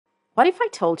What if I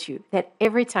told you that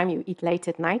every time you eat late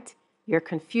at night, you're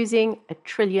confusing a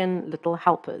trillion little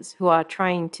helpers who are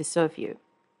trying to serve you?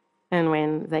 And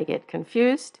when they get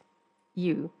confused,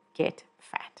 you get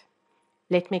fat.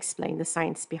 Let me explain the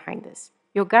science behind this.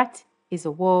 Your gut is a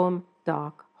warm,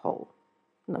 dark hole.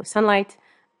 No sunlight,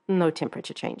 no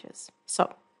temperature changes.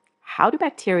 So, how do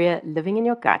bacteria living in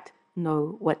your gut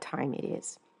know what time it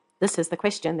is? This is the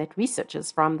question that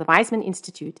researchers from the Weizmann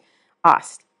Institute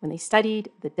asked when they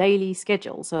studied the daily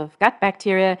schedules of gut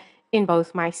bacteria in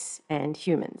both mice and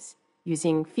humans.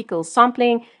 Using fecal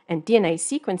sampling and DNA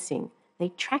sequencing, they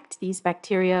tracked these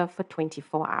bacteria for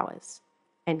 24 hours.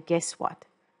 And guess what?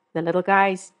 The little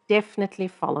guys definitely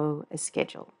follow a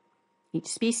schedule. Each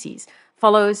species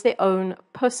follows their own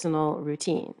personal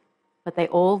routine, but they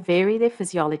all vary their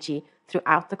physiology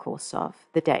throughout the course of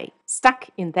the day. Stuck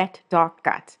in that dark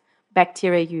gut,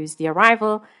 bacteria use the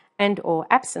arrival and or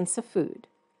absence of food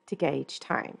to gauge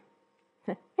time.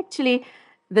 Actually,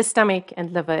 the stomach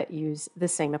and liver use the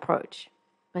same approach.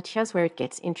 But here's where it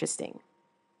gets interesting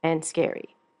and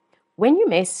scary. When you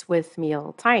mess with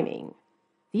meal timing,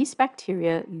 these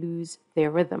bacteria lose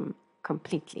their rhythm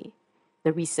completely.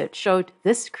 The research showed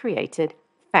this created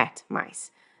fat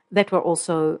mice that were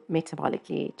also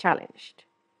metabolically challenged.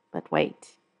 But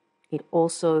wait, it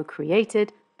also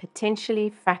created potentially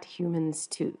fat humans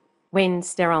too. When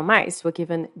sterile mice were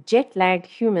given jet-lagged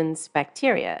humans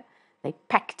bacteria, they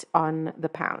packed on the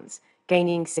pounds,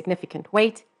 gaining significant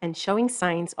weight and showing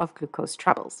signs of glucose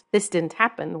troubles. This didn't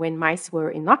happen when mice were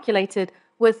inoculated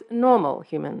with normal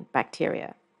human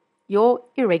bacteria. Your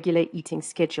irregular eating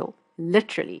schedule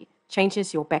literally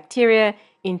changes your bacteria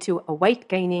into a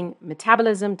weight-gaining,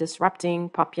 metabolism-disrupting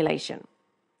population.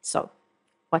 So,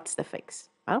 what's the fix?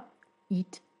 Well,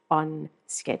 eat on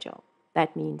schedule.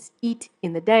 That means eat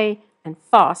in the day and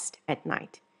fast at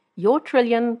night. Your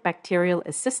trillion bacterial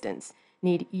assistants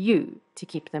need you to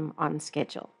keep them on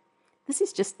schedule. This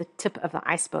is just the tip of the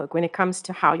iceberg when it comes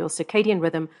to how your circadian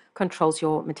rhythm controls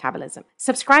your metabolism.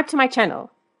 Subscribe to my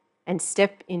channel and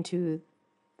step into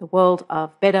the world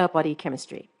of better body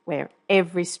chemistry, where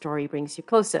every story brings you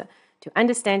closer to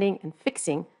understanding and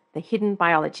fixing the hidden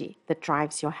biology that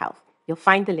drives your health. You'll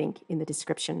find the link in the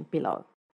description below.